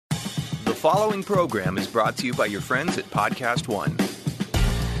following program is brought to you by your friends at Podcast One.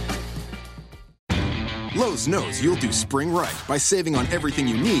 Lowe's knows you'll do spring right by saving on everything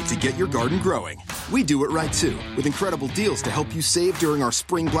you need to get your garden growing. We do it right too, with incredible deals to help you save during our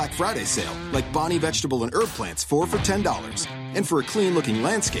Spring Black Friday sale, like Bonnie vegetable and herb plants 4 for $10. And for a clean-looking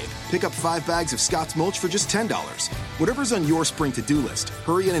landscape, pick up 5 bags of Scott's mulch for just $10. Whatever's on your spring to-do list,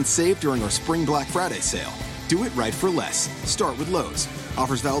 hurry in and save during our Spring Black Friday sale. Do it right for less. Start with Lowe's.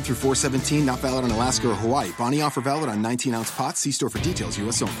 Offers valid through 4/17, not valid on Alaska or Hawaii. Bonnie offer valid on 19-ounce pots. See store for details,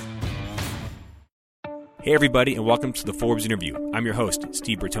 U.S. only. Hey everybody, and welcome to the Forbes Interview. I'm your host,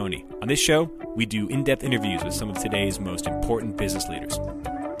 Steve Bertoni. On this show, we do in-depth interviews with some of today's most important business leaders.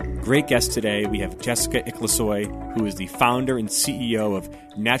 Great guest today, we have Jessica Iclisoy, who is the founder and CEO of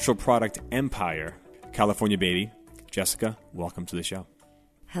natural product empire, California Baby. Jessica, welcome to the show.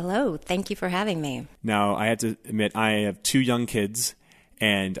 Hello, thank you for having me. Now, I have to admit, I have 2 young kids,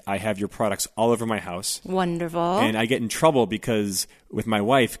 and I have your products all over my house. Wonderful. And I get in trouble with my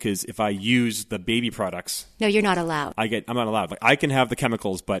wife, because if I use the baby products... No, you're not allowed. I'm not allowed. Like, I can have the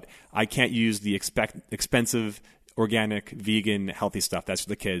chemicals, but I can't use the expensive, organic, vegan, healthy stuff. That's for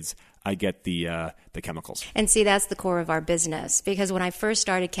the kids. I get the chemicals. And see, that's the core of our business. Because when I first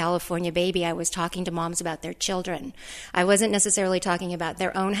started California Baby, I was talking to moms about their children. I wasn't necessarily talking about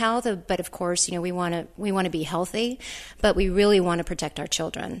their own health, but of course, you know, we want to be healthy, but we really want to protect our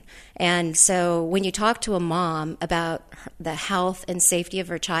children. And so when you talk to a mom about the health and safety of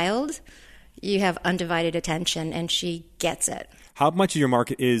her child, you have undivided attention, and she gets it. How much of your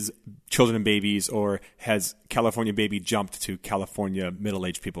market is children and babies, or has California Baby jumped to California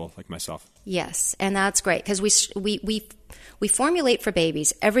middle-aged people like myself? Yes, and that's great because we formulate for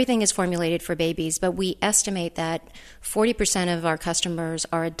babies. Everything is formulated for babies, but we estimate that 40% of our customers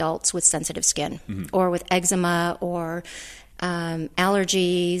are adults with sensitive skin or with eczema or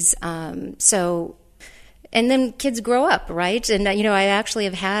allergies. And then kids grow up, right? And, you know, I actually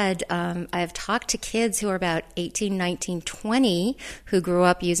I've talked to kids who are about 18, 19, 20 who grew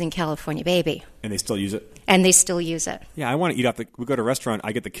up using California Baby. And they still use it? And they still use it. Yeah, I want to eat we go to a restaurant,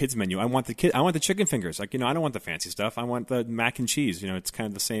 I get the kids menu. I want the chicken fingers. Like, you know, I don't want the fancy stuff. I want the mac and cheese. You know, it's kind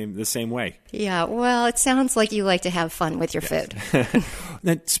of the same way. Yeah, well, it sounds like you like to have fun with your food.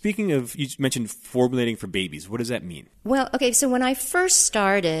 Now, speaking of, you mentioned formulating for babies. What does that mean? Well, okay, so when I first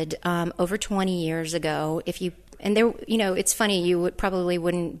started over 20 years ago, it's funny, you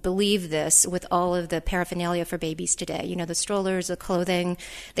wouldn't believe this with all of the paraphernalia for babies today. You know, the strollers, the clothing,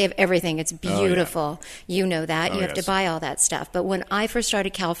 they have everything. It's beautiful. Oh, yeah. You know that. You have to buy all that stuff. But when I first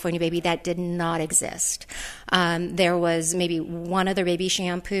started California Baby, that did not exist. There was maybe one other baby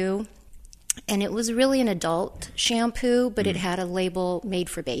shampoo, and it was really an adult shampoo, but it had a label made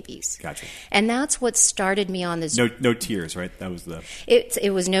for babies. Gotcha. And that's what started me on this. No tears, right? That was the.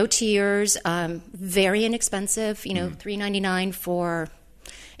 It was no tears. Very inexpensive. You know, $3.99 for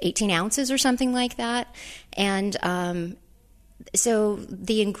 18 ounces or something like that. And so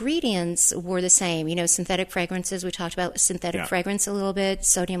the ingredients were the same. You know, synthetic fragrances. We talked about synthetic fragrance a little bit.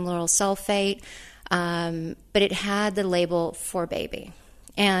 Sodium lauryl sulfate, but it had the label for baby.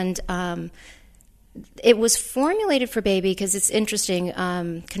 And it was formulated for baby because it's interesting.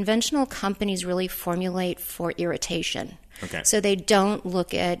 Conventional companies really formulate for irritation. Okay. So they don't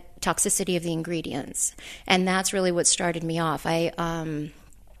look at toxicity of the ingredients. And that's really what started me off. I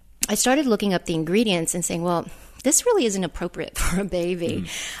started looking up the ingredients and saying, well, this really isn't appropriate for a baby.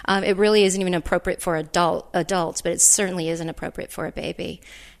 It really isn't even appropriate for adults, but it certainly isn't appropriate for a baby.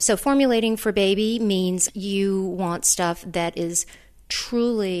 So formulating for baby means you want stuff that is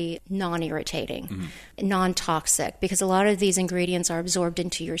truly non-irritating, non-toxic, because a lot of these ingredients are absorbed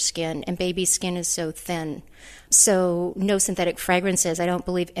into your skin, and baby skin is so thin. So no synthetic fragrances. I don't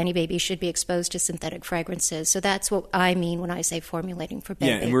believe any baby should be exposed to synthetic fragrances. So that's what I mean when I say formulating for baby.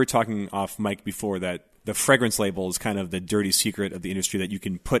 Yeah, and we were talking off mic before that the fragrance label is kind of the dirty secret of the industry, that you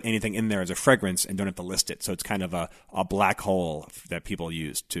can put anything in there as a fragrance and don't have to list it. So it's kind of a black hole that people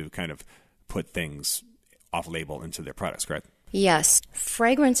use to kind of put things off-label into their products, correct? Yes.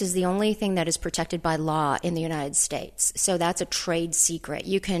 Fragrance is the only thing that is protected by law in the United States. So that's a trade secret.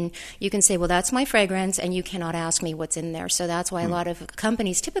 You can say, well, that's my fragrance, and you cannot ask me what's in there. So that's why a lot of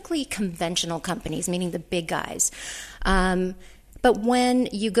companies, typically conventional companies, meaning the big guys, but when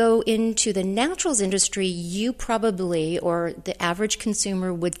you go into the naturals industry, you probably, or the average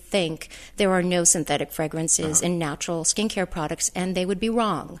consumer would think there are no synthetic fragrances in natural skincare products, and they would be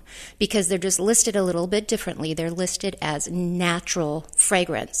wrong because they're just listed a little bit differently. They're listed as natural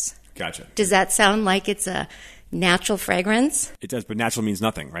fragrance. Gotcha. Does that sound like it's a natural fragrance? It does, but natural means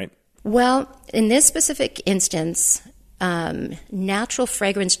nothing, right? Well, in this specific instance, natural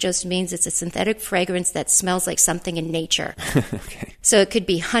fragrance just means it's a synthetic fragrance that smells like something in nature. Okay. So it could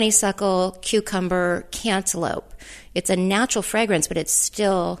be honeysuckle, cucumber, cantaloupe. It's a natural fragrance, but it's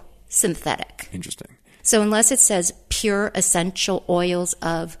still synthetic. Interesting. So unless it says pure essential oils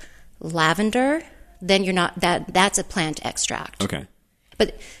of lavender, then you're not that's a plant extract. Okay.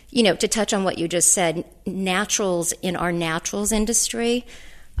 But, you know, to touch on what you just said, naturals in our naturals industry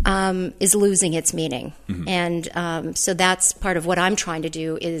is losing its meaning. Mm-hmm. And so that's part of what I'm trying to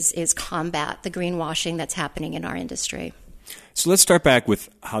do is combat the greenwashing that's happening in our industry. So let's start back with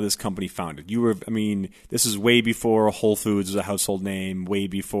how this company founded. This is way before Whole Foods was a household name, way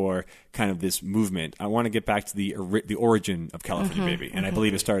before kind of this movement. I want to get back to the origin of California Baby, and I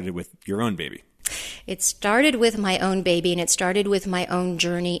believe it started with your own baby. It started with my own baby, and it started with my own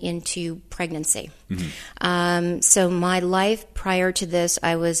journey into pregnancy. Mm-hmm. So my life prior to this,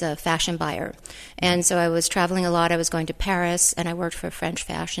 I was a fashion buyer. And so I was traveling a lot. I was going to Paris, and I worked for a French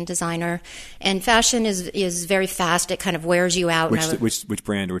fashion designer. And fashion is very fast. It kind of wears you out. Which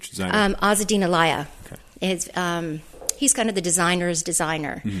brand or which designer? Azadine Alaya. Okay. He's kind of the designer's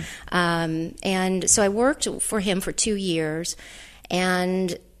designer. Mm-hmm. And so I worked for him for 2 years,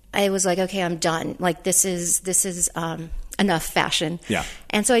 and I was like, okay, I'm done. Like, this is enough fashion. Yeah.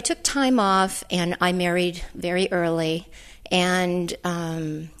 And so I took time off, and I married very early, and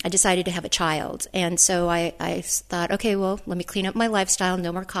I decided to have a child. And so I thought, okay, well, let me clean up my lifestyle.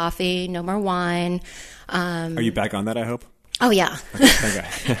 No more coffee, no more wine. Are you back on that, I hope? Oh, yeah. Okay.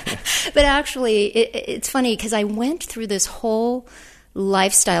 But actually, it's funny because I went through this whole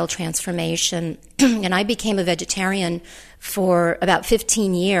lifestyle transformation, and I became a vegetarian for about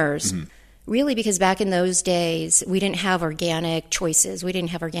 15 years, really because back in those days, we didn't have organic choices. We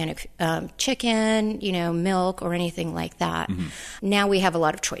didn't have organic chicken, milk, or anything like that. Mm-hmm. Now we have a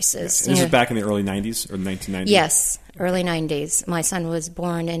lot of choices. Yeah. This is back in the early 90s or 1990s? Yes, early 90s. My son was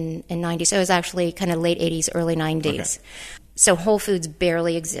born in 90s, so it was actually kind of late 80s, early 90s. Okay. So Whole Foods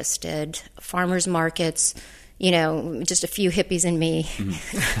barely existed. Farmers markets, just a few hippies and me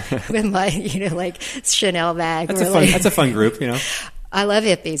with my, like Chanel bag. That's a fun group, I love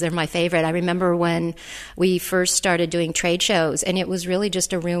hippies. They're my favorite. I remember when we first started doing trade shows, and it was really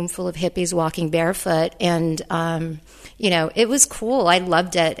just a room full of hippies walking barefoot. And, it was cool. I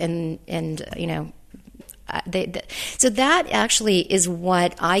loved it. So that actually is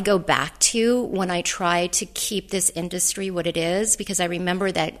what I go back to when I try to keep this industry what it is, because I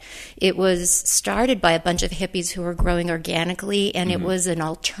remember that it was started by a bunch of hippies who were growing organically, and it was an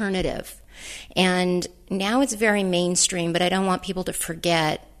alternative. And now it's very mainstream, but I don't want people to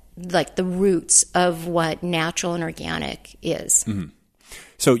forget like the roots of what natural and organic is. Mm-hmm.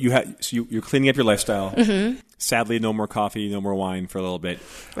 So you're cleaning up your lifestyle. Mm-hmm. Sadly, no more coffee, no more wine for a little bit.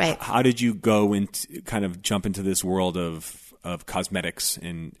 Right. How did you go into kind of jump into this world of cosmetics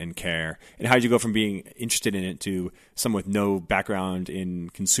and care? And how did you go from being interested in it to someone with no background in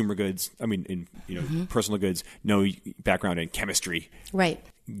consumer goods? I mean, personal goods, no background in chemistry. Right.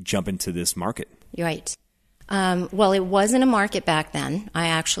 Jump into this market. You're right. Well, it wasn't a market back then. I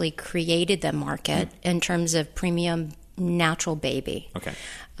actually created the market in terms of premium natural baby. Okay.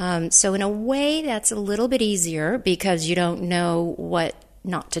 So in a way, that's a little bit easier because you don't know what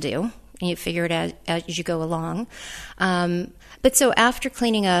not to do. And you figure it out as you go along. But so after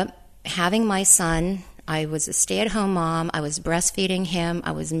cleaning up, having my son, I was a stay-at-home mom. I was breastfeeding him.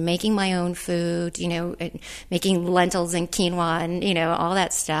 I was making my own food, making lentils and quinoa and, all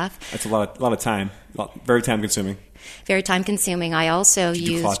that stuff. That's a lot of time. Very time-consuming. Very time-consuming. I also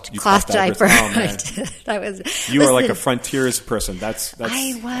used cloth diaper. Oh, you are like a frontiers person.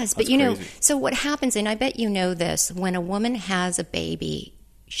 I was. But, crazy. So what happens, and I bet you know this, when a woman has a baby,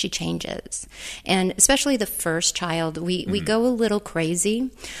 she changes. And especially the first child, we go a little crazy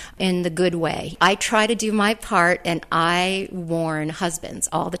in the good way. I try to do my part, and I warn husbands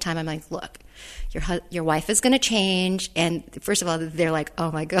all the time. I'm like, look, your wife is going to change. And first of all, they're like, oh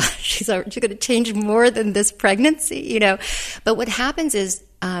my gosh, she's going to change more than this pregnancy, But what happens is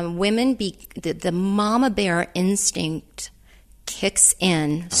women, the mama bear instinct kicks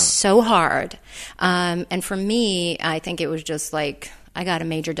in so hard. And for me, I think it was just like, I got a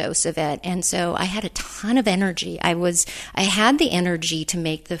major dose of it. And so I had a ton of energy. I had the energy to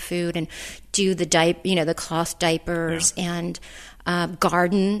make the food and do the cloth diapers and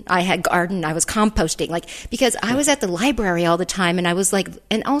garden. I was composting, because I was at the library all the time, and I was like,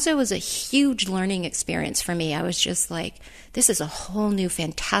 and also it was a huge learning experience for me. I was just like, this is a whole new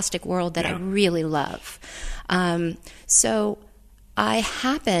fantastic world that I really love. So I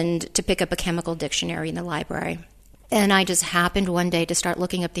happened to pick up a chemical dictionary in the library. And I just happened one day to start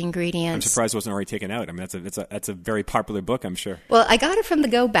looking up the I'm ingredients. surprised it wasn't already taken out. I mean, that's a very popular book, I'm sure. Well, I got it from the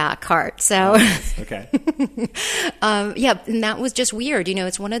Go Back cart, so Okay. yeah, and that was just weird.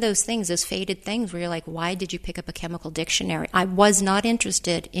 It's one of those things, those fated things where you're like, why did you pick up a chemical dictionary? I was not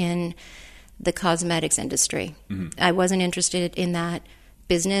interested in the cosmetics industry. I wasn't interested in that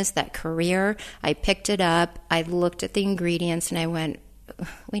business, that career. I picked it up, I looked at the ingredients, and I went,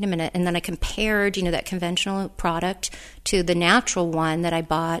 wait a minute. And then I compared, that conventional product to the natural one that I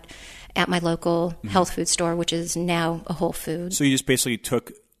bought at my local health food store, which is now a Whole Foods. So you just basically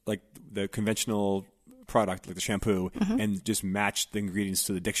took like the conventional product, like the shampoo, and just matched the ingredients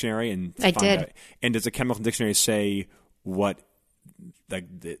to the dictionary and I did. out. And does the chemical dictionary say what like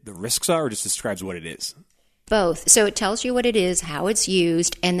the risks are, or just describes what it is? Both. So it tells you what it is, how it's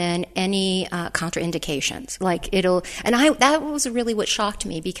used, and then any contraindications. That was really what shocked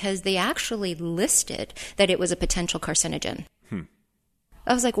me, because they actually listed that it was a potential carcinogen.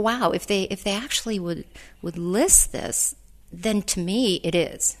 I was like, wow, if they actually would list this, then to me it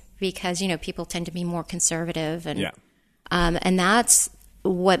is, because people tend to be more conservative, and that's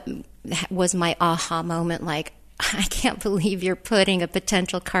what was my aha moment. Like, I can't believe you're putting a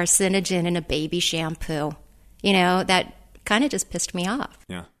potential carcinogen in a baby shampoo. That kind of just pissed me off.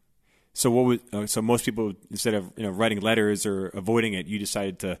 Yeah. So so most people, instead of writing letters or avoiding it, you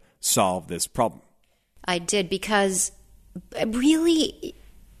decided to solve this problem. I did, because really,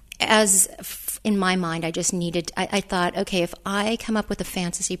 in my mind, I just needed. I thought, okay, if I come up with a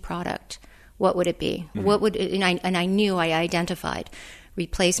fantasy product, what would it be? What would? And I knew, I identified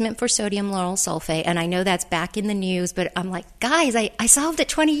replacement for sodium lauryl sulfate, and I know that's back in the news, but I'm like, guys, I solved it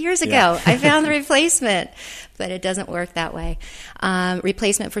 20 years ago. Yeah. I found the replacement, but it doesn't work that way.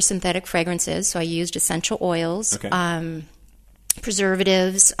 Replacement for synthetic fragrances, so I used essential oils. Okay.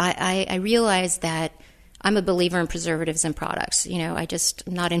 Preservatives. I realized that I'm a believer in preservatives and products. I just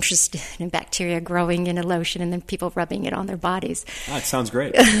am not interested in bacteria growing in a lotion and then people rubbing it on their bodies. It sounds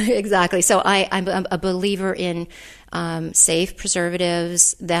great. Exactly. So I'm a believer in safe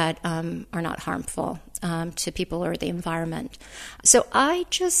preservatives that are not harmful to people or the environment. So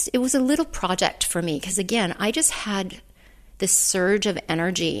it was a little project for me, because again, I just had this surge of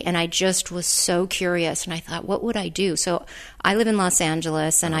energy, and I just was so curious, and I thought, what would I do? So I live in Los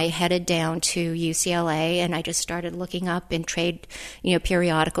Angeles, and I headed down to UCLA, and I just started looking up in trade,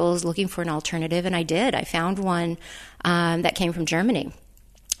 periodicals, looking for an alternative, and I did. I found one that came from Germany.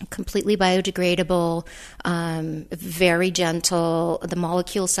 Completely biodegradable, very gentle. The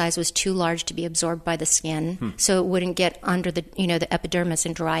molecule size was too large to be absorbed by the skin, so it wouldn't get under the the epidermis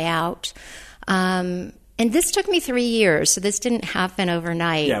and dry out. And this took me 3 years, so this didn't happen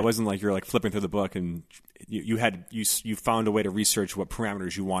overnight. Yeah, it wasn't like you're like flipping through the book and you found a way to research what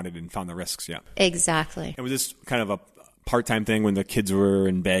parameters you wanted and found the risks. Yeah, exactly. And was this kind of a part-time thing when the kids were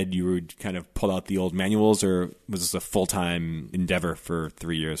in bed? You would kind of pull out the old manuals, or was this a full-time endeavor for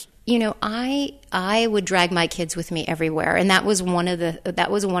 3 years? I would drag my kids with me everywhere, and that was one of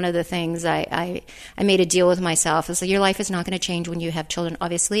the things I made a deal with myself. It's like, your life is not going to change when you have children.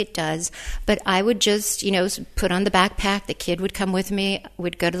 Obviously, it does, but I would just put on the backpack. The kid would come with me.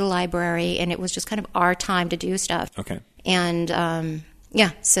 We'd go to the library, and it was just kind of our time to do stuff. Okay, and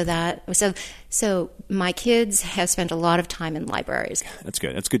yeah, so my kids have spent a lot of time in libraries. That's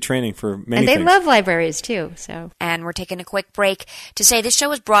good. That's good training for many and they things. love libraries too. So, and we're taking a quick break to say this show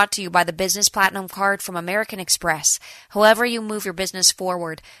is brought to you by the Business Platinum Card from American Express. However you move your business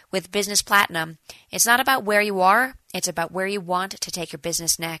forward with Business Platinum, it's not about where you are, it's about where you want to take your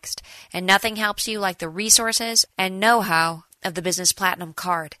business next. And nothing helps you like the resources and know-how of the Business Platinum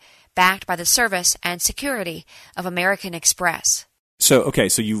Card, backed by the service and security of American Express. So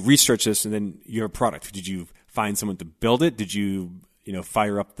you researched this, and then your product. Did you find someone to build it? Did you,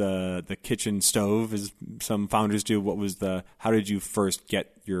 fire up the kitchen stove as some founders do? How did you first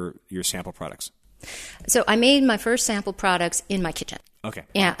get your sample products? So I made my first sample products in my kitchen. Okay.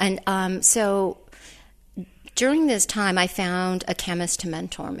 Yeah, and so during this time, I found a chemist to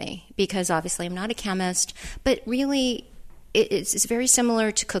mentor me, because obviously I'm not a chemist, but really it's very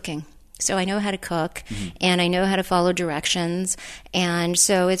similar to cooking. So I know how to cook, and I know how to follow directions. And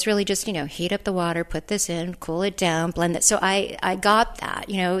so it's really just, heat up the water, put this in, cool it down, blend it. So I got that.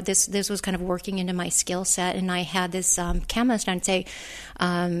 This was kind of working into my skill set. And I had this chemist, I'd say,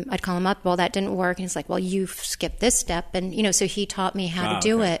 I'd call him up, well, that didn't work. And he's like, well, you skipped this step. And, so he taught me how to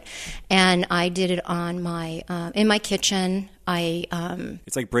do it. And I did it on in my kitchen.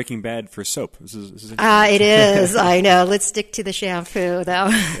 It's like Breaking Bad for soap. This is it is. I know. Let's stick to the shampoo, though.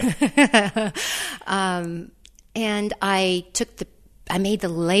 Yeah. And I took made the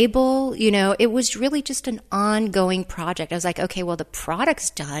label. It was really just an ongoing project. I was like, okay, well, the product's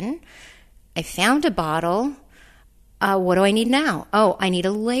done. I found a bottle. What do I need now? Oh, I need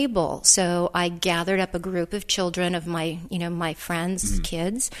a label. So I gathered up a group of children of my friends'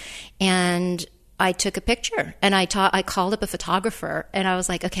 kids, and I took a picture, and I called up a photographer, and I was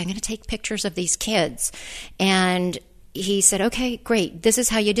like, okay, I'm going to take pictures of these kids. And he said, okay, great. This is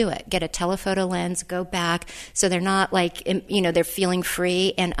how you do it. Get a telephoto lens, go back. So they're not like, they're feeling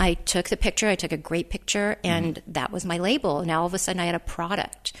free. And I took the picture. I took a great picture, and that was my label. Now all of a sudden I had a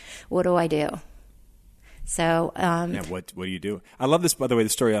product. What do I do? So, what do you do? I love this, by the way, the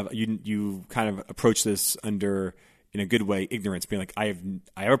story of you kind of approach this under, in a good way, ignorance, being like, I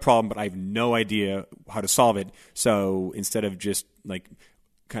have a problem, but I have no idea how to solve it. So instead of just like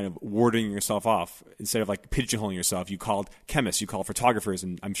kind of warding yourself off, instead of like pigeonholing yourself, you called chemists, you called photographers,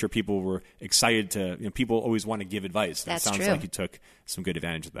 and I'm sure people were excited to, people always want to give advice. That's sounds true. like you took some good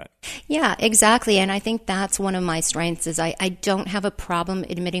advantage of that. Yeah, exactly. And I think that's one of my strengths is I don't have a problem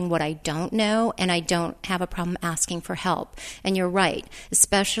admitting what I don't know, and I don't have a problem asking for help. And you're right,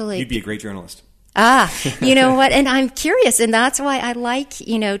 especially... You'd be a great journalist. You know what? And I'm curious, and that's why I like,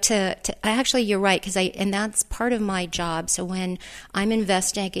 actually, you're right, and that's part of my job. So when I'm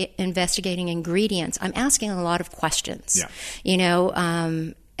investigating ingredients, I'm asking a lot of questions.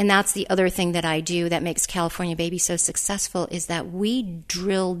 Yeah. And that's the other thing that I do that makes California Baby so successful is that we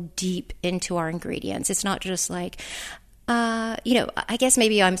drill deep into our ingredients. It's not just like, I guess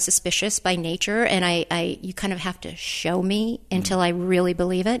maybe I'm suspicious by nature, and you kind of have to show me until I really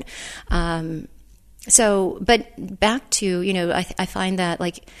believe it. But back to, I find that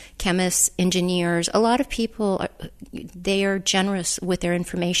like chemists, engineers, a lot of people, they are generous with their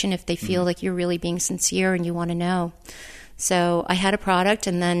information if they feel like you're really being sincere and you want to know. So I had a product,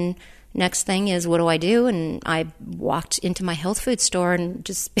 and then next thing is, what do I do? And I walked into my health food store and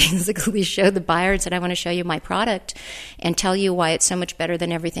just basically showed the buyer and said, I want to show you my product and tell you why it's so much better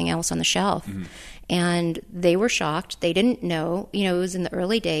than everything else on the shelf. And they were shocked. They didn't know. It was in the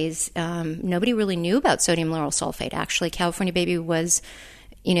early days. Nobody really knew about sodium lauryl sulfate. Actually, California Baby was,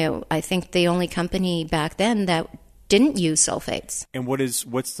 I think the only company back then that didn't use sulfates. And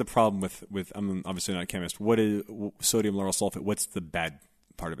what's the problem with I'm obviously not a chemist. What is sodium lauryl sulfate? What's the bad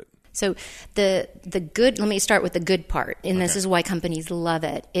part of it? So the good, let me start with the good part, and this is why companies love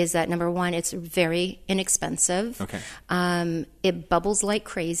it, is that number one, it's very inexpensive. Okay. It bubbles like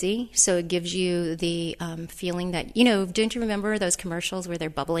crazy, so it gives you the feeling that, don't you remember those commercials where they're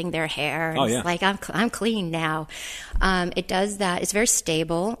bubbling their hair? And it's like, I'm clean now. It does that. It's very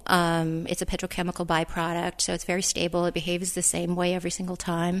stable. It's a petrochemical byproduct, so it's very stable. It behaves the same way every single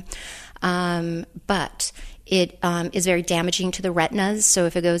time. But it is very damaging to the retinas, so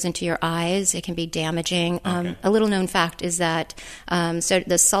if it goes into your eyes, it can be damaging. A little known fact is that so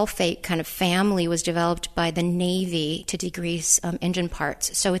the sulfate kind of family was developed by the Navy to degrease engine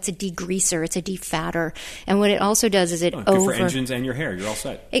parts. So it's a degreaser, it's a defatter. And what it also does is good for engines and your hair. You're all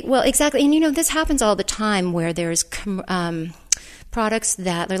set. Well, exactly. And, this happens all the time where there's products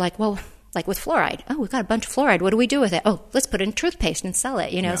that they're like, well, like with fluoride. Oh, we've got a bunch of fluoride. What do we do with it? Oh, let's put it in toothpaste and sell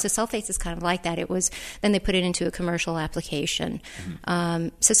it. So sulfates is kind of like that. Then they put it into a commercial application.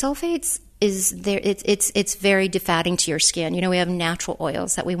 So sulfates is there. It's very defatting to your skin. We have natural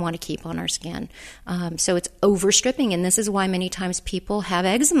oils that we want to keep on our skin. So it's overstripping, and this is why many times people have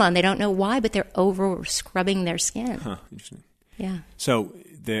eczema and they don't know why, but they're over scrubbing their skin. Huh. Interesting. Yeah. So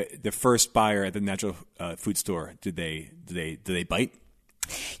the first buyer at the natural food store, did they bite?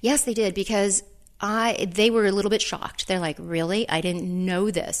 Yes, they did, because they were a little bit shocked. They're like, really? I didn't know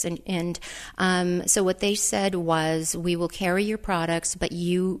this. And so what they said was, we will carry your products, but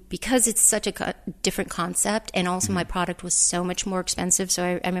because it's such a different concept, and also my product was so much more expensive. So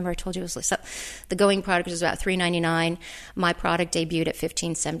I remember I told you the going product was about $3.99. My product debuted at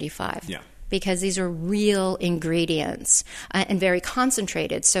 $15.75. Yeah. Because these are real ingredients and very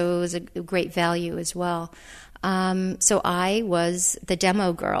concentrated. So it was a great value as well. So I was the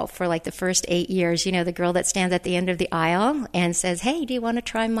demo girl for like the first 8 years, the girl that stands at the end of the aisle and says, hey, do you want to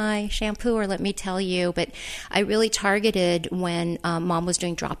try my shampoo, or let me tell you? But I really targeted when mom was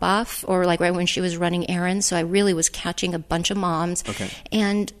doing drop off, or like right when she was running errands. So I really was catching a bunch of moms. Okay.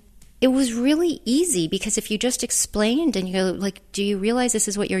 And it was really easy, because if you just explained and you go like, do you realize this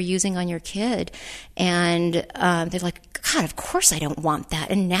is what you're using on your kid? And they're like, God, of course I don't want that.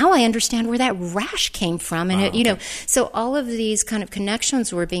 And now I understand where that rash came from. And, so all of these kind of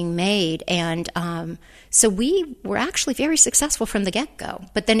connections were being made. And so we were actually very successful from the get-go.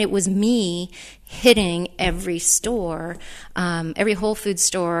 But then it was me hitting every store, every Whole Foods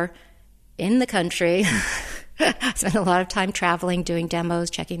store in the country. I spent a lot of time traveling, doing demos,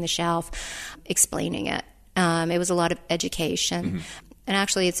 checking the shelf, explaining it. It was a lot of education. Mm-hmm. And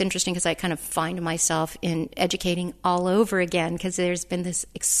actually, it's interesting because I kind of find myself in educating all over again because there's been this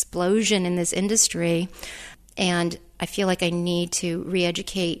explosion in this industry. And I feel like I need to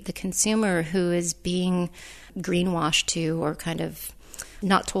re-educate the consumer who is being greenwashed to or kind of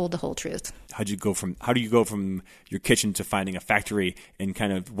not told the whole truth. How do you go from your kitchen to finding a factory, and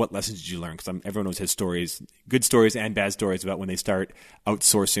kind of what lessons did you learn? Because everyone always has stories, good stories and bad stories about when they start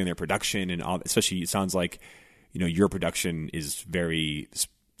outsourcing their production and all. Especially, it sounds like your production is very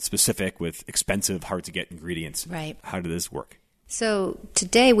specific with expensive, hard to get ingredients. Right. How did this work? So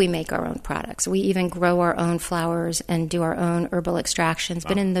today we make our own products. We even grow our own flowers and do our own herbal extractions.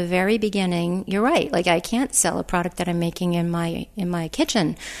 Wow. But in the very beginning, you're right. Like I can't sell a product that I'm making in my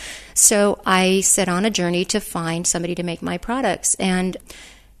kitchen. So I set on a journey to find somebody to make my products. And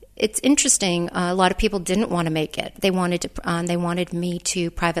it's interesting. A lot of people didn't want to make it. They wanted me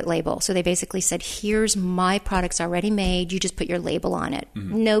to private label. So they basically said, "Here's my products already made. You just put your label on it."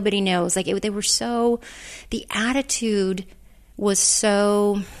 Mm-hmm. Nobody knows. The attitude was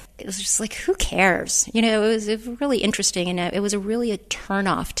so, it was just like, who cares? It was really interesting, and it was really a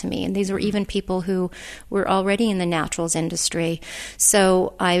turnoff to me. And these were even people who were already in the naturals industry.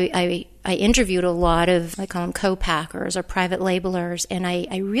 So I interviewed a lot of, I call them co-packers or private labelers, and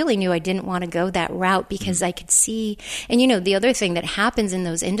I really knew I didn't want to go that route because I could see, and the other thing that happens in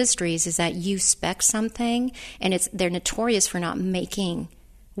those industries is that you spec something, and they're notorious for not making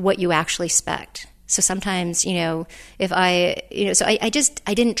what you actually spec'd. So sometimes, if I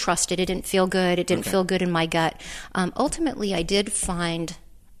didn't trust it. It didn't feel good. It didn't feel good in my gut. Ultimately, I did find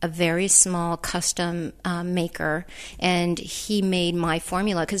a very small custom maker, and he made my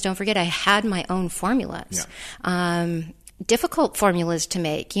formula. Because don't forget, I had my own formulas. Yeah. Difficult formulas to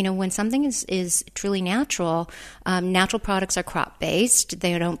make. When something is truly natural, natural products are crop-based.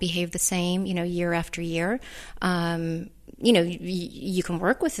 They don't behave the same, year after year. You can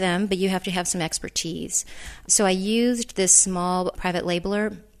work with them, but you have to have some expertise. So I used this small private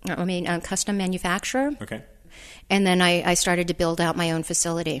labeler, custom manufacturer. Okay. And then I started to build out my own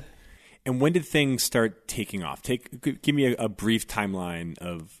facility. And when did things start taking off? Give me a brief timeline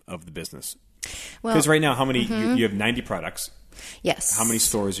of the business. Because right now, how many, you have 90 products. Yes. How many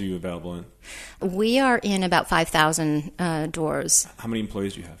stores are you available in? We are in about 5,000 doors. How many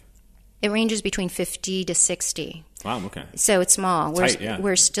employees do you have? It ranges between 50 to 60. Wow, okay. So it's small.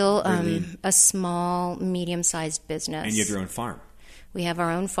 We're still a small, medium-sized business. And you have your own farm. We have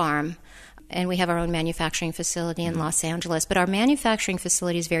our own farm, and we have our own manufacturing facility in Los Angeles. But our manufacturing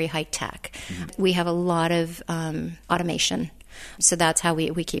facility is very high-tech. Mm-hmm. We have a lot of automation. So that's how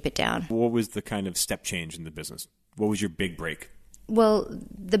we keep it down. What was the kind of step change in the business? What was your big break? Well,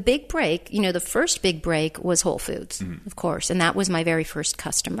 the big break, the first big break was Whole Foods, of course, and that was my very first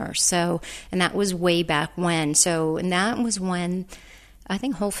customer. And that was way back when. And that was when I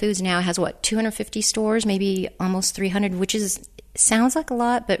think Whole Foods now has 250 stores, maybe almost 300, which sounds like a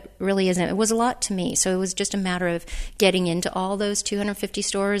lot, but really isn't. It was a lot to me. So it was just a matter of getting into all those 250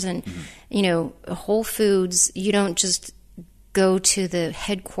 stores. And, Whole Foods, you don't just go to the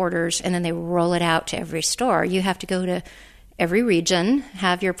headquarters and then they roll it out to every store. You have to go to every region,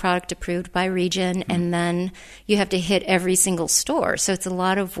 have your product approved by region, and then you have to hit every single store. So it's a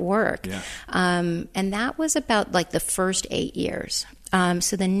lot of work. Yeah. And that was about the first 8 years.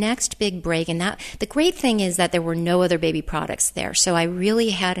 So the next big break, and the great thing is that there were no other baby products there. So I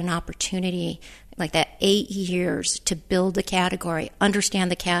really had an opportunity, that 8 years, to build the category, understand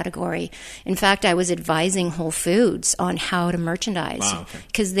the category. In fact, I was advising Whole Foods on how to merchandise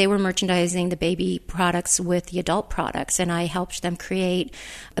because they were merchandising the baby products with the adult products, and I helped them create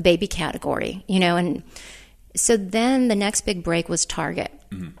a baby category, and so then the next big break was Target.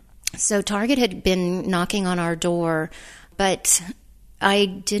 Mm-hmm. So Target had been knocking on our door, but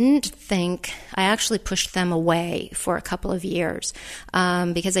I actually pushed them away for a couple of years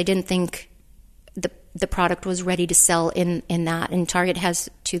because I didn't think the product was ready to sell in that. And Target has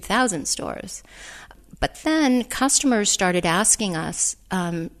 2,000 stores. But then customers started asking us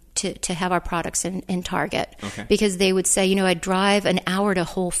to have our products in Target because they would say, I drive an hour to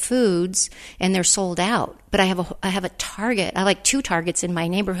Whole Foods and they're sold out. But I have a Target. I like 2 Targets in my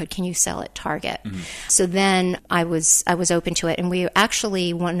neighborhood. Can you sell at Target? Mm-hmm. So then I was open to it, and we were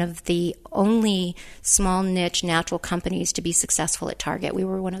actually one of the only small niche natural companies to be successful at Target. We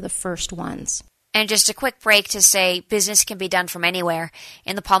were one of the first ones. And just a quick break to say business can be done from anywhere,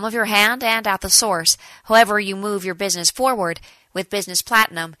 in the palm of your hand and at the source. However you move your business forward, With Business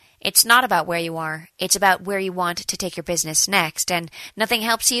Platinum, it's not about where you are, it's about where you want to take your business next, and nothing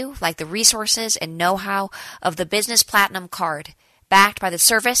helps you like the resources and know-how of the Business Platinum card, backed by the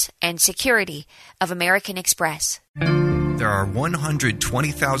service and security of American Express. There are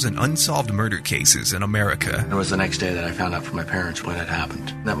 120,000 unsolved murder cases in America. It was the next day that I found out from my parents when it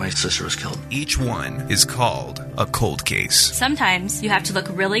happened, that my sister was killed. Each one is called a cold case. Sometimes you have to look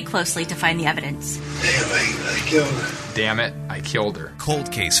really closely to find the evidence. Damn, I killed her. Damn it, I killed her.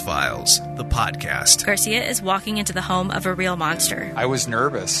 Cold Case Files, the podcast. Garcia is walking into the home of a real monster. I was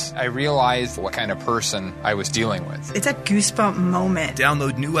nervous. I realized what kind of person I was dealing with. It's a goosebump moment.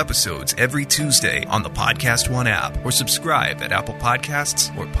 Download new episodes every Tuesday on the Podcast One app or subscribe at Apple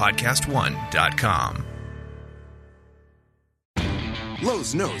Podcasts or podcastone.com.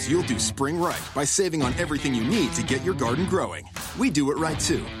 Lowe's knows you'll do spring right by saving on everything you need to get your garden growing. We do it right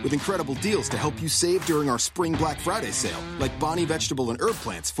too, with incredible deals to help you save during our Spring Black Friday sale, like Bonnie vegetable and herb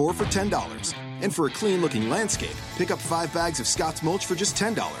plants 4 for $10. And for a clean-looking landscape, pick up 5 bags of Scott's mulch for just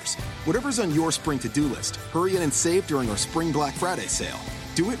 $10. Whatever's on your spring to-do list, hurry in and save during our Spring Black Friday sale.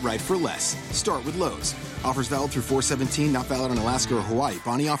 Do it right for less. Start with Lowe's. Offers valid through 4/17, not valid on Alaska or Hawaii.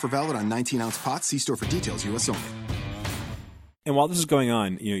 Bonnie offer valid on 19-ounce pots. See store for details, U.S. only. And while this is going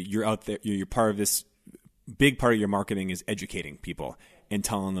on, you're out there. You're part of this. Big part of your marketing is educating people and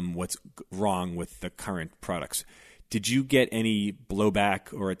telling them what's wrong with the current products. Did you get any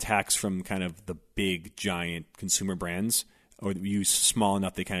blowback or attacks from kind of the big, giant consumer brands? Or were you small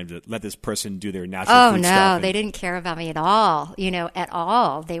enough to kind of let this person do their natural food stuff? Oh, no, they didn't care about me at all, at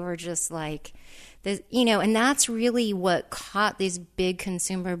all. They were just like, and that's really what caught these big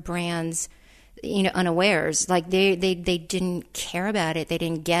consumer brands unawares. Like they didn't care about it. They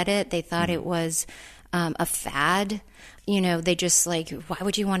didn't get it. They thought it was a fad. They just why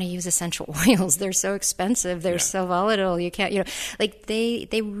would you want to use essential oils? They're so expensive. They're so volatile. You can't,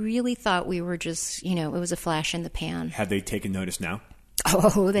 they really thought we were just, it was a flash in the pan. Have they taken notice now?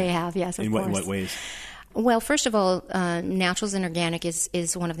 Oh, they have. Yes, of course. In what ways? Well, first of all, naturals and organic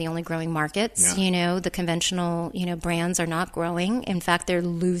is one of the only growing markets. Yeah. The conventional, brands are not growing. In fact, they're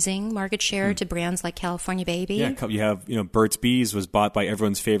losing market share to brands like California Baby. Yeah, you have, Burt's Bees was bought by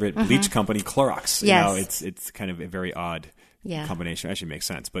everyone's favorite bleach company, Clorox. Yes. It's kind of a very odd combination. Actually makes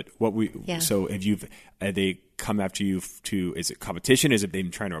sense. But so have they come after you is it competition? Is it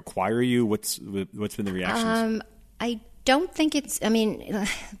them trying to acquire you? What's been the reactions? I don't think the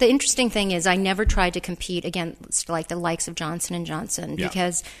interesting thing is I never tried to compete against like the likes of Johnson & Johnson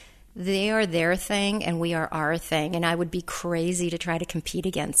because they are their thing and we are our thing, and I would be crazy to try to compete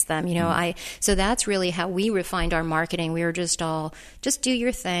against them. So that's really how we refined our marketing. We were just do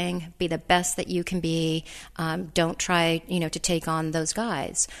your thing, be the best that you can be. Don't try, to take on those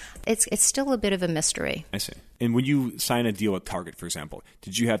guys. It's still a bit of a mystery. I see. And when you sign a deal with Target, for example,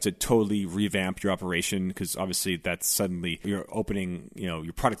 did you have to totally revamp your operation? Because obviously that's suddenly you're opening,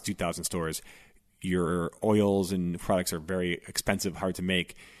 your product 2,000 stores. Your oils and products are very expensive, hard to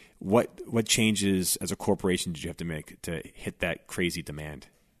make. What changes as a corporation did you have to make to hit that crazy demand?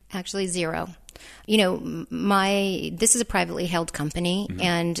 Actually, zero. This is a privately held company,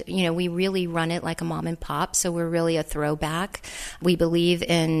 and, we really run it like a mom and pop, so we're really a throwback. We believe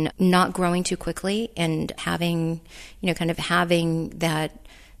in not growing too quickly and having, having that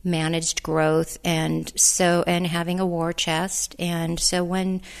managed growth and having a war chest. And so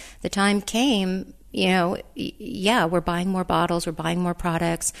when the time came, we're buying more bottles, we're buying more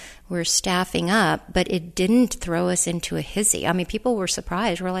products, we're staffing up, but it didn't throw us into a hizzy. I mean, people were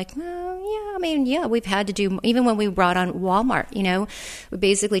surprised. We're like, we've had to do, even when we brought on Walmart, we're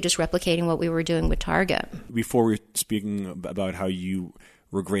basically just replicating what we were doing with Target. Before we were speaking about how you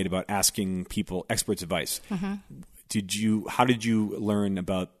were great about asking people experts' advice, how did you learn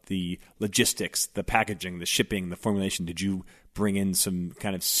about the logistics, the packaging, the shipping, the formulation? Did you bring in some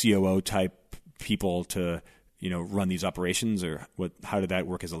kind of COO type people to, run these operations, or how did that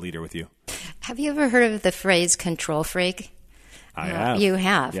work as a leader with you? Have you ever heard of the phrase control freak? I have. You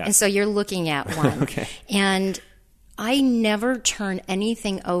have. Yeah. And so you're looking at one. Okay. And I never turn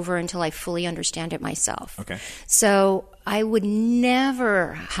anything over until I fully understand it myself. Okay. So I would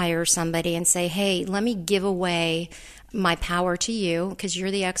never hire somebody and say, hey, let me give away my power to you because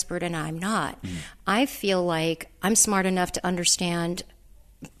you're the expert and I'm not. I feel like I'm smart enough to understand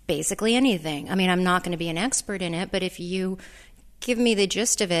basically anything. I mean, I'm not going to be an expert in it, but if you give me the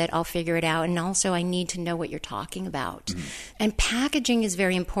gist of it, I'll figure it out. And also I need to know what you're talking about. And packaging is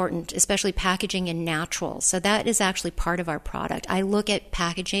very important, especially packaging in naturals. So that is actually part of our product. I look at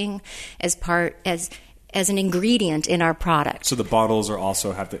packaging as as an ingredient in our product. So the bottles are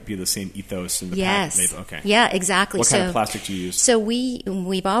also have to be the same ethos and the patent label. Okay. Yeah, exactly. What kind of plastic do you use? So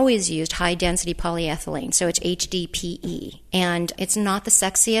we've always used high density polyethylene. So it's HDPE, and it's not the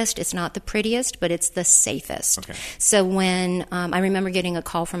sexiest, it's not the prettiest, but it's the safest. Okay. So when I remember getting a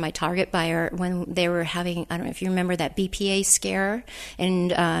call from my Target buyer when they were having, I don't know if you remember that BPA scare,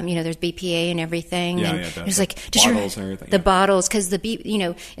 and there's BPA and everything. Yeah, and yeah. It was like bottles and everything. The bottles, because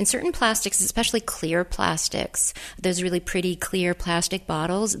in certain plastics, especially clear plastics, those really pretty clear plastic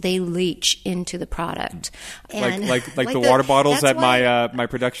bottles, they leach into the product. And like the water bottles that my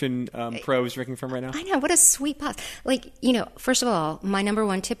production pro is drinking from right now. I know, what a sweet pot. First of all, my number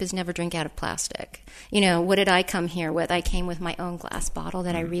one tip is never drink out of plastic. What did I come here with? I came with my own glass bottle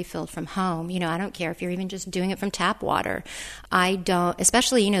that I refilled from home. I don't care if you're even just doing it from tap water. I don't,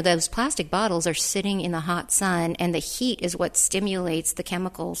 especially, those plastic bottles are sitting in the hot sun, and the heat is what stimulates the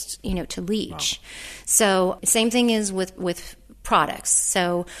chemicals, to leach. Wow. So same thing is with products.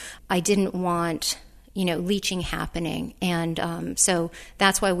 So I didn't want leaching happening, and so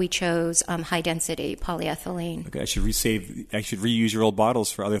that's why we chose high density polyethylene. Okay, I should reuse your old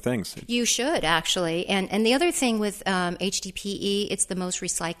bottles for other things. You should, actually. And the other thing with HDPE, it's the most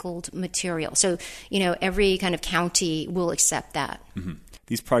recycled material. So every kind of county will accept that. Mm-hmm.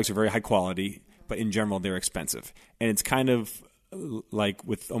 These products are very high quality, but in general they're expensive, and it's kind of like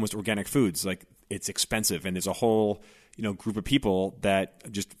with almost organic foods, like it's expensive, and there's a whole group of people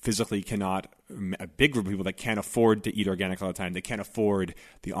that just physically cannot, a big group of people that can't afford to eat organic all the time. They can't afford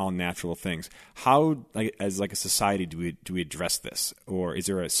the all natural things. How, as a society, do we address this, or is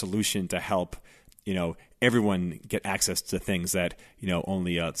there a solution to help everyone get access to things that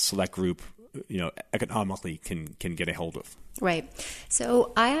only a select group economically can get a hold of? Right.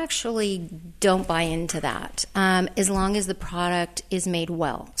 So I actually don't buy into that, as long as the product is made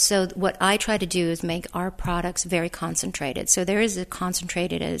well. So what I try to do is make our products very concentrated. So there is a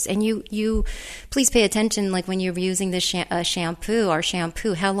concentrated and you please pay attention, like when you're using this shampoo, our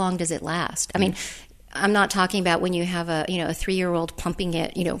shampoo, how long does it last? I mean, I'm not talking about when you have a 3-year-old pumping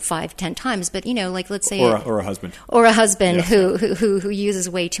it 5-10 times, but let's say or a husband yes. who uses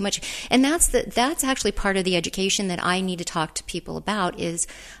way too much, and that's actually part of the education that I need to talk to people about is.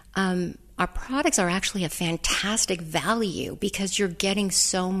 Our products are actually a fantastic value because you're getting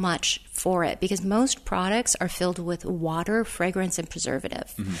so much for it. Because most products are filled with water, fragrance, and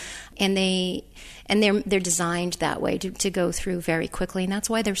preservative, and they're designed that way to go through very quickly, and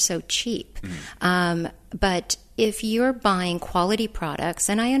that's why they're so cheap. But if you're buying quality products,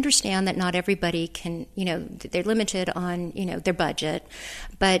 and I understand that not everybody can, they're limited on their budget,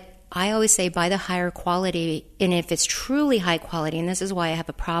 but I always say buy the higher quality, and if it's truly high quality, and this is why I have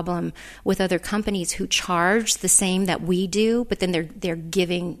a problem with other companies who charge the same that we do, but then they're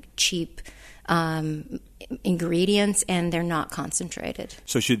giving cheap ingredients and they're not concentrated.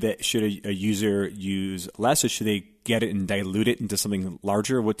 So should a user use less, or should they get it and dilute it into something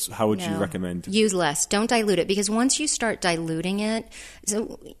larger? How would you recommend? Use less. Don't dilute it, because once you start diluting it,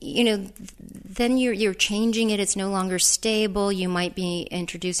 so then you're changing it. It's no longer stable. You might be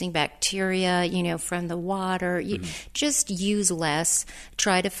introducing bacteria, from the water. Just use less.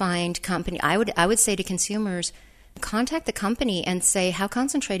 Try to find company. I would say to consumers, contact the company and say, how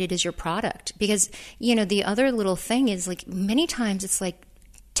concentrated is your product? Because, the other little thing is, like, many times it's like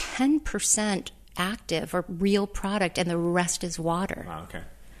 10% active or real product and the rest is water. Wow, okay.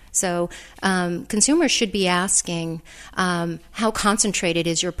 So consumers should be asking, how concentrated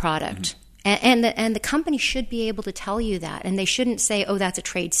is your product? And the company should be able to tell you that. And they shouldn't say, oh, that's a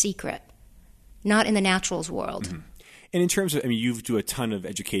trade secret. Not in the naturals world. Mm-hmm. And in terms of, you do a ton of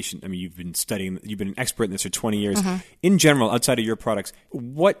education. You've been an expert in this for 20 years. In general, outside of your products,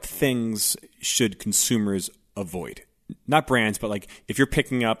 what things should consumers avoid? Not brands, but like if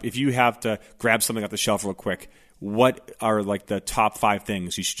you have to grab something off the shelf real quick, what are like the top 5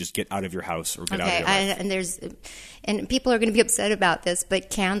 things you should just get out of your house or get out of your life? And people are going to be upset about this,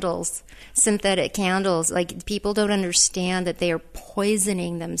 but candles, synthetic candles, like people don't understand that they are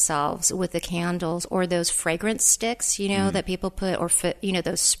poisoning themselves with the candles, or those fragrance sticks, that people put, or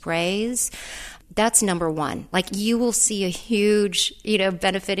those sprays. That's number one. Like, you will see a huge,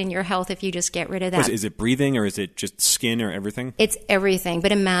 benefit in your health if you just get rid of that. Is it breathing, or is it just skin, or everything? It's everything.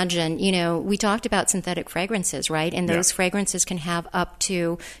 But imagine, we talked about synthetic fragrances, right? And those fragrances can have up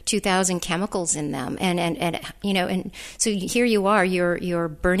to 2,000 chemicals in them. And so here you are, you're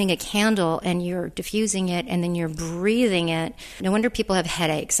burning a candle and you're diffusing it and then you're breathing it. No wonder people have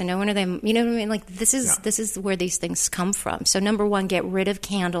headaches, and no wonder they, what I mean? Like, this is where these things come from. So number one, get rid of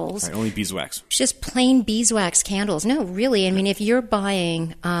candles. Right, only beeswax. just plain beeswax candles. No, really. I mean, if you're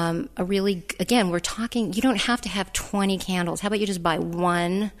buying we're talking, you don't have to have 20 candles. How about you just buy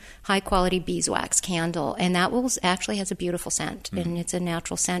one high-quality beeswax candle, and that will actually has a beautiful scent, and it's a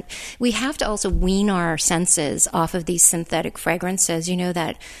natural scent. We have to also wean our senses off of these synthetic fragrances,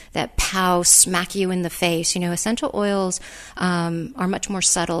 that pow, smack you in the face. Essential oils are much more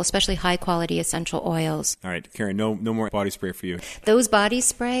subtle, especially high-quality essential oils. All right, Karen, no more body spray for you. Those body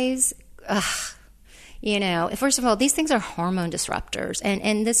sprays, first of all, these things are hormone disruptors,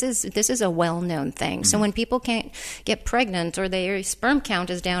 and this is a well-known thing. So when people can't get pregnant, or their sperm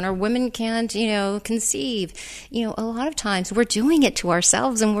count is down, or women can't, conceive, a lot of times we're doing it to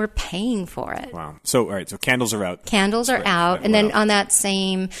ourselves, and we're paying for it. Wow. So, all right, so candles are out. Candles are out, and then on that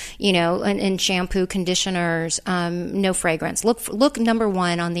same, in shampoo, conditioners, no fragrance. Look number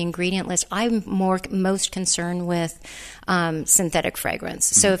one on the ingredient list. I'm most concerned with synthetic fragrance.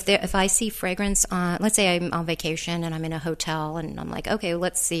 So if I see fragrance on, let's say I'm on vacation and I'm in a hotel and I'm like, okay,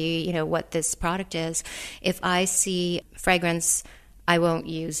 let's see, what this product is. If I see fragrance, I won't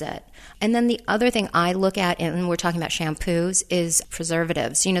use it. And then the other thing I look at, and we're talking about shampoos, is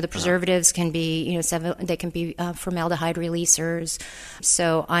preservatives. The preservatives can be, they can be formaldehyde releasers.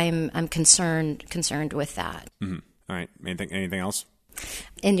 So I'm concerned with that. Mm-hmm. All right. Anything else?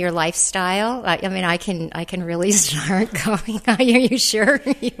 In your lifestyle, I can really start going. Are you sure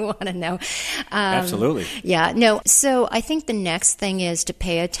you want to know? Absolutely. Yeah. No. So I think the next thing is to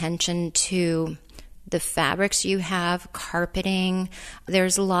pay attention to the fabrics you have, carpeting.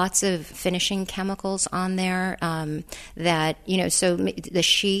 There's lots of finishing chemicals on there that, so the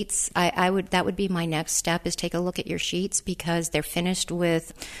sheets, that would be my next step, is take a look at your sheets, because they're finished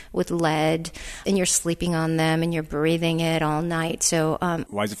with lead, and you're sleeping on them and you're breathing it all night. So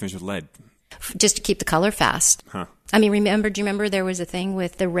why is it finished with lead? Just to keep the color fast. Huh. I mean, do you remember there was a thing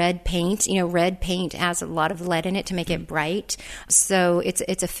with the red paint? Red paint has a lot of lead in it to make it bright. So it's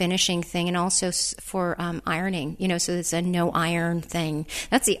a finishing thing, and also for ironing, so it's a no iron thing.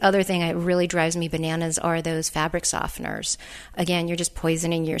 That's the other thing that really drives me bananas, are those fabric softeners. Again, you're just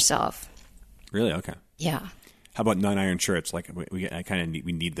poisoning yourself. Really? Okay. Yeah. How about non-iron shirts? Like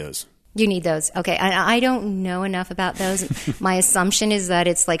we need those. You need those. Okay. I don't know enough about those. My assumption is that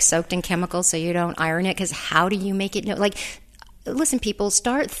it's like soaked in chemicals, so you don't iron it, because how do you make it? Listen, people,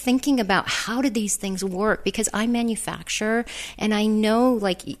 start thinking about how do these things work, because I manufacture, and I know,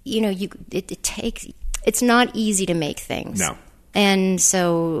 it's not easy to make things. No. And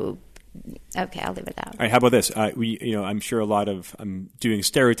so, okay, I'll leave it at that. All right, how about this? I'm sure I'm doing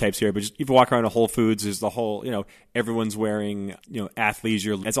stereotypes here, but just if you walk around a Whole Foods, there's the whole, everyone's wearing,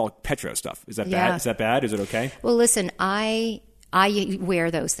 athleisure. It's all petro stuff. Is that bad? Is that bad? Is it okay? Well, listen, I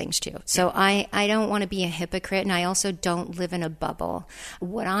wear those things too. So I don't want to be a hypocrite, and I also don't live in a bubble.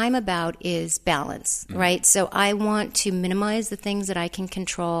 What I'm about is balance, right? So I want to minimize the things that I can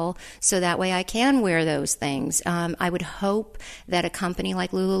control, so that way I can wear those things. I would hope that a company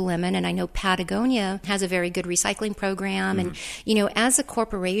like Lululemon, and I know Patagonia has a very good recycling program, and, as a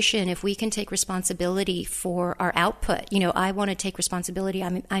corporation, if we can take responsibility for our output, I want to take responsibility.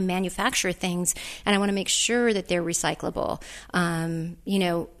 I manufacture things, and I want to make sure that they're recyclable.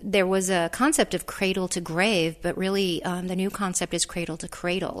 There was a concept of cradle to grave, but really the new concept is cradle to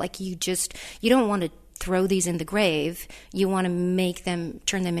cradle. Like you don't want to throw these in the grave. You want to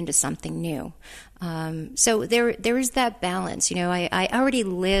turn them into something new. So there is that balance. I already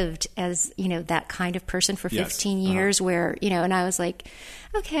lived as, that kind of person for 15 years where, and I was like,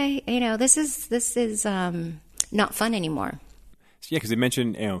 okay, this is not fun anymore. Yeah, because they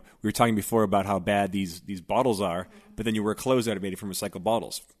mentioned, we were talking before about how bad these bottles are, but then you wear clothes that are made from recycled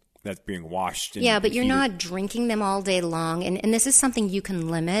bottles that's being washed. But you're not drinking them all day long, and this is something you can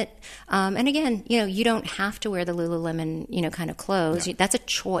limit. And again, you don't have to wear the Lululemon, kind of clothes. Yeah. That's a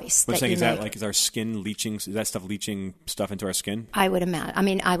choice. What I'm saying is that is our skin leaching? Is that stuff leaching stuff into our skin? I would imagine. I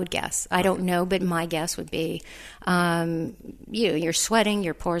mean, I would guess. I don't know, but my guess would be, you're sweating,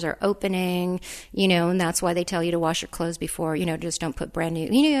 your pores are opening, and that's why they tell you to wash your clothes before. Just don't put brand new.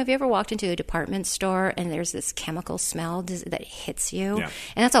 Have you ever walked into a department store and there's this chemical smell that hits you? Yeah.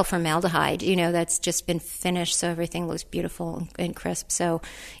 And that's all formaldehyde, that's just been finished, so everything looks beautiful and crisp. So,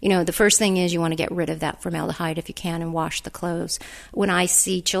 the first thing is you want to get rid of that formaldehyde if you can and wash the clothes. When I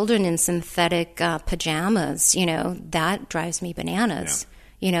see children in synthetic pajamas, that drives me bananas. Yeah.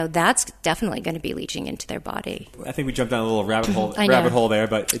 That's definitely going to be leaching into their body. I think we jumped down a little rabbit hole there,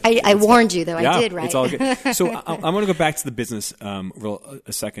 but I warned you though. Yeah, I did, right? It's all good. So I want to go back to the business for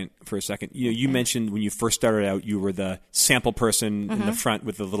a second. You mentioned when you first started out, you were the sample person in the front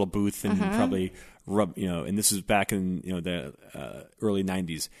with the little booth and probably and this is back in the early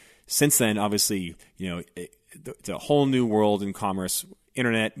 90s. Since then, obviously, it's a whole new world in commerce.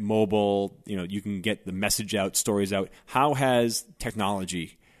 Internet, mobile, you can get the message out, stories out. How has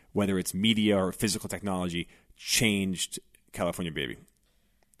technology, whether it's media or physical technology, changed California Baby?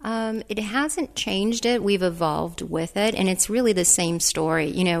 It hasn't changed it. We've evolved with it, and it's really the same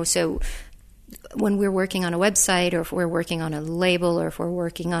story. So when we're working on a website, or if we're working on a label, or if we're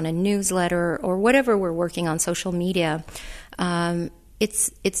working on a newsletter, or whatever we're working on social media,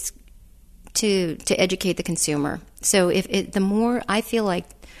 it's to educate the consumer. So the more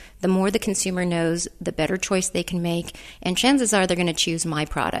the consumer knows, the better choice they can make, and chances are they're going to choose my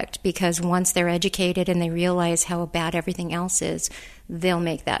product, because once they're educated and they realize how bad everything else is, they'll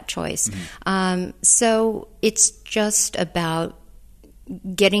make that choice. So it's just about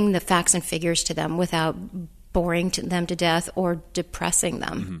getting the facts and figures to them without boring them to death or depressing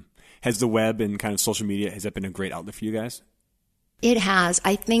them. Has the web and kind of social media, has that been a great outlet for you guys? It has.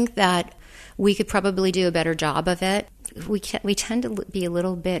 I think that we could probably do a better job of it. We tend to be a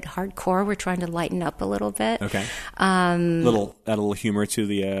little bit hardcore. We're trying to lighten up a little bit. Okay. Add a little humor to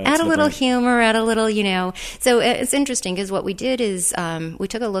the... add a little humor, add a little, So it's interesting, because what we did is we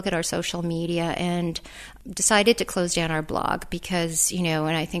took a look at our social media and decided to close down our blog because, and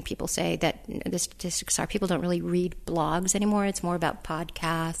I think people say that the statistics are people don't really read blogs anymore. It's more about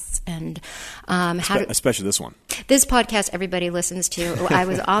podcasts and especially this one. This podcast everybody listens to. I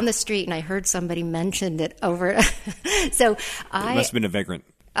was on the street and I heard somebody mentioned it over. So it must have been a vagrant.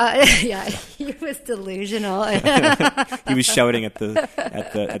 Yeah, he was delusional. He was shouting at the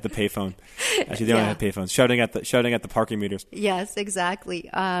payphone. Actually, they don't have payphones. Shouting at the parking meters. Yes, exactly.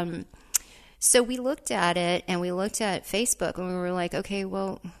 So we looked at it, and we looked at Facebook, and we were like, okay,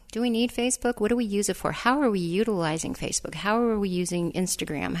 well, do we need Facebook? What do we use it for? How are we utilizing Facebook? How are we using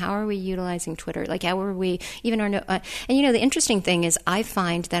Instagram? How are we utilizing Twitter? Like, how are we even and the interesting thing is I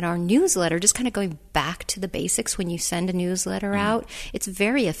find that our newsletter, just kind of going back to the basics when you send a newsletter out, it's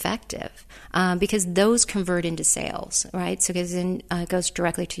very effective because those convert into sales, right? So it goes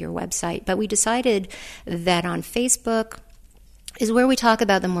directly to your website. But we decided that on Facebook is where we talk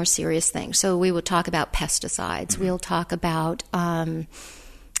about the more serious things. So we will talk about pesticides. We'll talk about, that's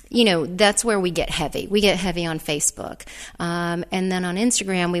where we get heavy. We get heavy on Facebook. And then on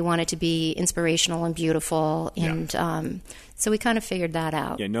Instagram, we want it to be inspirational and beautiful. And so we kind of figured that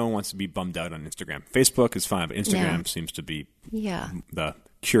out. Yeah, no one wants to be bummed out on Instagram. Facebook is fine, but Instagram seems to be the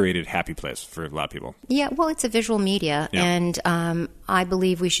curated happy place for a lot of people. Yeah, well, it's a visual media, and I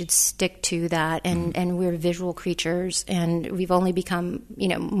believe we should stick to that, and we're visual creatures, and we've only become,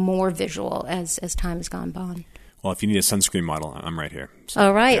 more visual as time has gone by. Well, if you need a sunscreen model, I'm right here. So,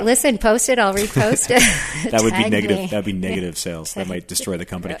 all right, listen, post it, I'll repost it. That would be negative. That would be negative sales. That might destroy the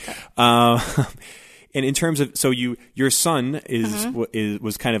company. And in terms of, so your son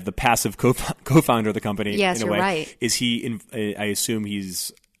was kind of the passive co-founder of the company. Yes, in a way. You're right. Is he? I assume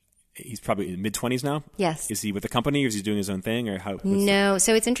he's probably in mid-20s now? Yes. Is he with the company, or is he doing his own thing, or how? No.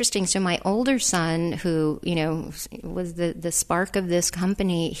 So it's interesting. So my older son, who was the spark of this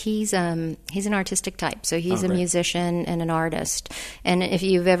company, he's an artistic type. So he's a musician and an artist. And if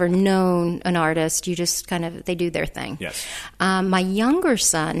you've ever known an artist, you just they do their thing. Yes. My younger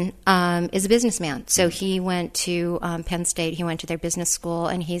son is a businessman. So he went to Penn State. He went to their business school,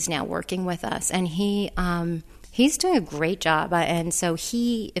 and he's now working with us. And he's doing a great job, and so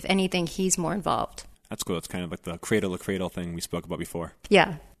if anything, he's more involved. That's cool. It's kind of like the cradle to cradle thing we spoke about before.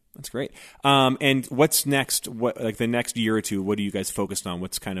 Yeah. That's great. And what's next? The next year or two, what are you guys focused on?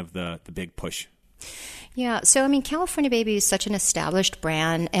 What's kind of the big push? Yeah, so California Baby is such an established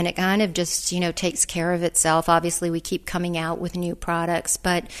brand, and it kind of just takes care of itself. Obviously, we keep coming out with new products,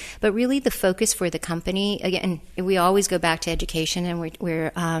 but really the focus for the company, again, we always go back to education,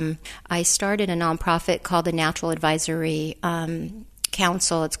 and I started a nonprofit called the Natural Advisory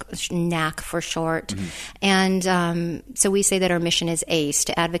Council. It's NAC for short. And so we say that our mission is ACE,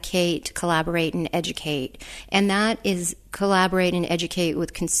 to advocate, collaborate, and educate. And that is collaborate and educate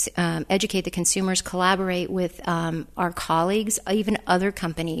with educate the consumers, collaborate with our colleagues, even other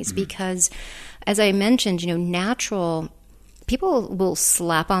companies, because as I mentioned, natural, people will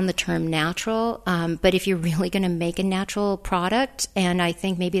slap on the term natural, but if you're really going to make a natural product, and I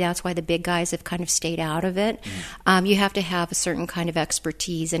think maybe that's why the big guys have kind of stayed out of it, you have to have a certain kind of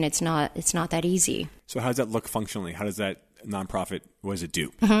expertise, and it's not that easy. So how does that look functionally? How does that nonprofit, what does it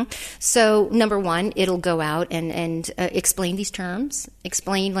do? So number one, it'll go out and explain these terms,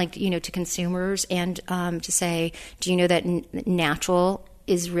 explain to consumers, and to say, do you know that natural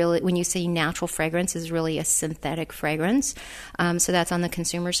is really, when you say natural fragrance, is really a synthetic fragrance. So that's on the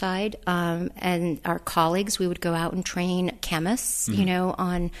consumer side. And our colleagues, we would go out and train chemists,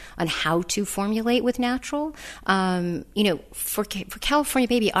 on how to formulate with natural. For California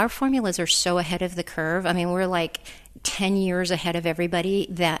Baby, our formulas are so ahead of the curve. I mean, we're like 10 years ahead of everybody,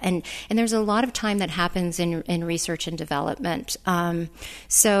 and there's a lot of time that happens in research and development.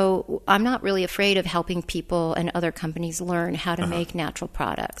 So I'm not really afraid of helping people and other companies learn how to make natural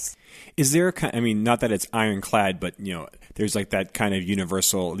products. Is there not that it's ironclad, but there's like that kind of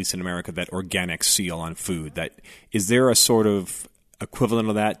universal, at least in America, that organic seal on food. Is there a sort of equivalent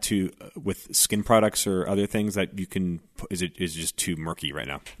of that with skin products or other things that you can? Is it just too murky right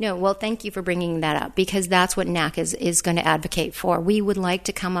now? No. Well, thank you for bringing that up, because that's what NAC is going to advocate for. We would like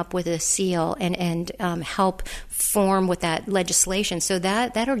to come up with a seal and help form with that legislation. So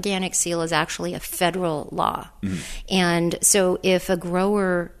that organic seal is actually a federal law, and so if a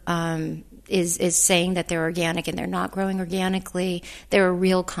grower is saying that they're organic and they're not growing organically, there are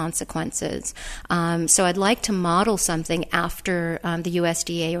real consequences. So I'd like to model something after the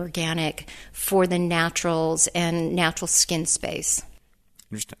USDA organic for the naturals and natural skin space.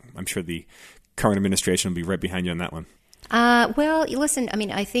 Interesting. I'm sure the current administration will be right behind you on that one. Well, listen,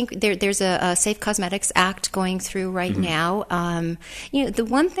 I think there's a Safe Cosmetics Act going through right now. The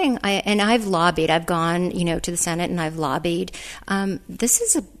one thing I've lobbied, I've gone, to the Senate and I've lobbied. This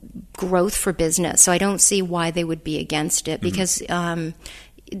is a growth for business, so I don't see why they would be against it, because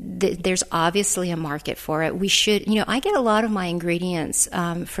there's obviously a market for it. We should, I get a lot of my ingredients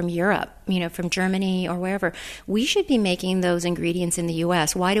from Europe, from Germany or wherever. We should be making those ingredients in the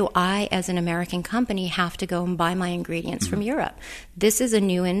U.S. Why do I, as an American company, have to go and buy my ingredients from Europe? This is a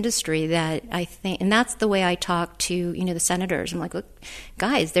new industry that I think, and that's the way I talk to, the senators. I'm like, look,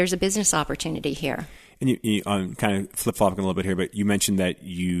 guys, there's a business opportunity here. And you kind of flip-flopping a little bit here, but you mentioned that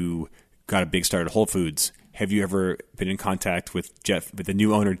you got a big start at Whole Foods. Have you ever been in contact with the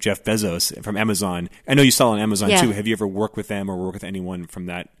new owner, Jeff Bezos from Amazon? I know you sell on Amazon too. Have you ever worked with them or worked with anyone from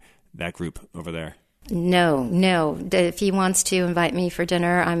that group over there? No. If he wants to invite me for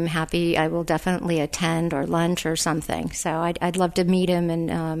dinner, I'm happy. I will definitely attend, or lunch or something. So I'd love to meet him,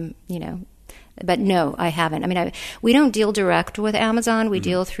 and But no, I haven't. We don't deal direct with Amazon. We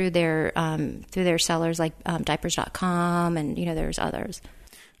deal through their sellers like diapers.com, and there's others.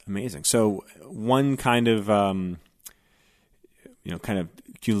 Amazing. So one kind of, can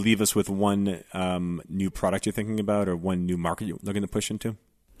you leave us with one new product you're thinking about, or one new market you're looking to push into?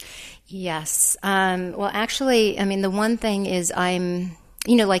 Yes. Well, actually, the one thing is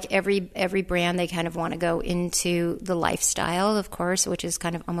like every brand, they kind of want to go into the lifestyle, of course, which is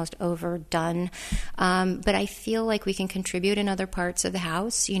kind of almost overdone. But I feel like we can contribute in other parts of the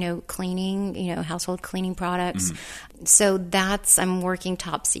house, cleaning, household cleaning products. So I'm working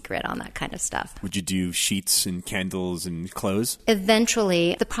top secret on that kind of stuff. Would you do sheets and candles and clothes?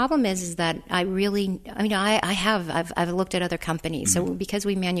 Eventually. The problem is that I've looked at other companies. So because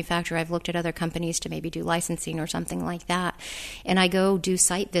we manufacture, I've looked at other companies to maybe do licensing or something like that. And I go do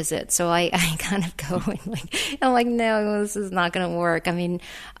site visits. So I kind of go and I'm like, no, this is not going to work.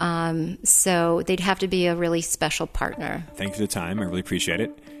 So they'd have to be a really special partner. Thank you for the time. I really appreciate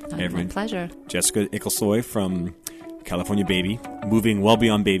it. My pleasure. Jessica Iclisoy from California Baby, moving well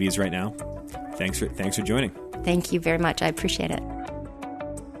beyond babies right now. Thanks for joining. Thank you very much. I appreciate it.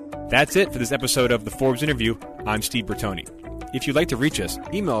 That's it for this episode of The Forbes Interview. I'm Steve Bertoni. If you'd like to reach us,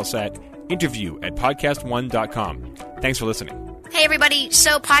 email us at interview@podcast1.com. Thanks for listening. Hey everybody,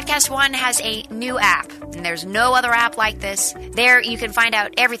 so Podcast One has a new app, and there's no other app like this. There you can find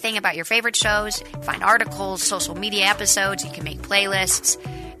out everything about your favorite shows, find articles, social media episodes, you can make playlists.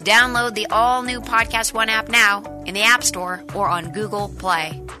 Download the all-new Podcast One app now in the App Store or on Google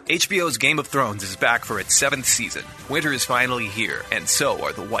Play. HBO's Game of Thrones is back for its 7th season. Winter is finally here, and so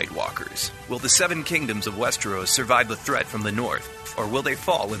are the White Walkers. Will the 7 kingdoms of Westeros survive the threat from the north, or will they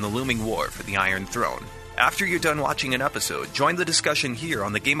fall in the looming war for the Iron Throne? After you're done watching an episode, join the discussion here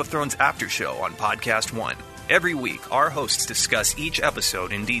on the Game of Thrones After Show on Podcast One. Every week, our hosts discuss each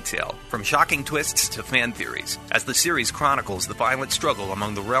episode in detail, from shocking twists to fan theories, as the series chronicles the violent struggle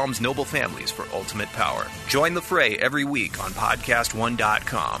among the realm's noble families for ultimate power. Join the fray every week on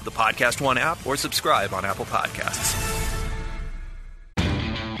PodcastOne.com, the Podcast One app, or subscribe on Apple Podcasts.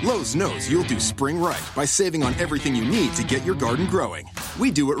 Lowe's knows you'll do spring right by saving on everything you need to get your garden growing.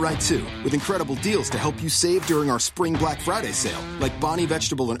 We do it right, too, with incredible deals to help you save during our Spring Black Friday sale, like Bonnie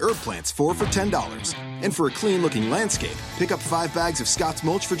vegetable and herb plants, 4 for $10. And for a clean-looking landscape, pick up 5 bags of Scott's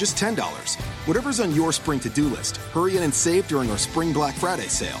mulch for just $10. Whatever's on your spring to-do list, hurry in and save during our Spring Black Friday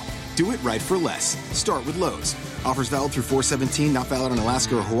sale. Do it right for less. Start with Lowe's. Offers valid through 4/17, not valid on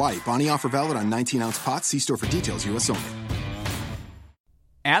Alaska or Hawaii. Bonnie offer valid on 19-ounce pots. See store for details. U.S. only.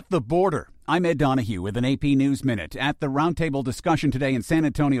 At the border. I'm Ed Donahue with an AP News Minute. At the roundtable discussion today in San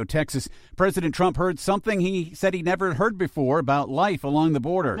Antonio, Texas, President Trump heard something he said he never heard before about life along the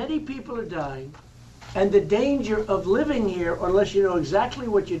border. Many people are dying, and the danger of living here, unless you know exactly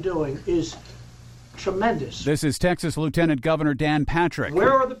what you're doing, is tremendous. This is Texas Lieutenant Governor Dan Patrick.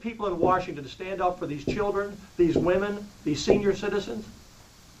 Where are the people in Washington to stand up for these children, these women, these senior citizens?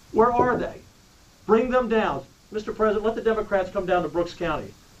 Where are they? Bring them down. Mr. President, let the Democrats come down to Brooks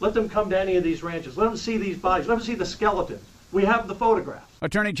County. Let them come to any of these ranches. Let them see these bodies. Let them see the skeletons. We have the photographs.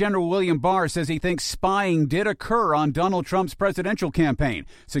 Attorney General William Barr says he thinks spying did occur on Donald Trump's presidential campaign,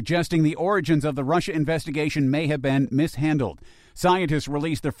 suggesting the origins of the Russia investigation may have been mishandled. Scientists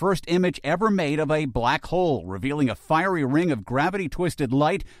released the first image ever made of a black hole, revealing a fiery ring of gravity-twisted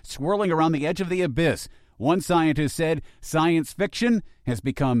light swirling around the edge of the abyss. One scientist said, "Science fiction has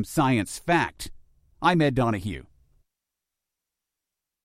become science fact." I'm Ed Donahue.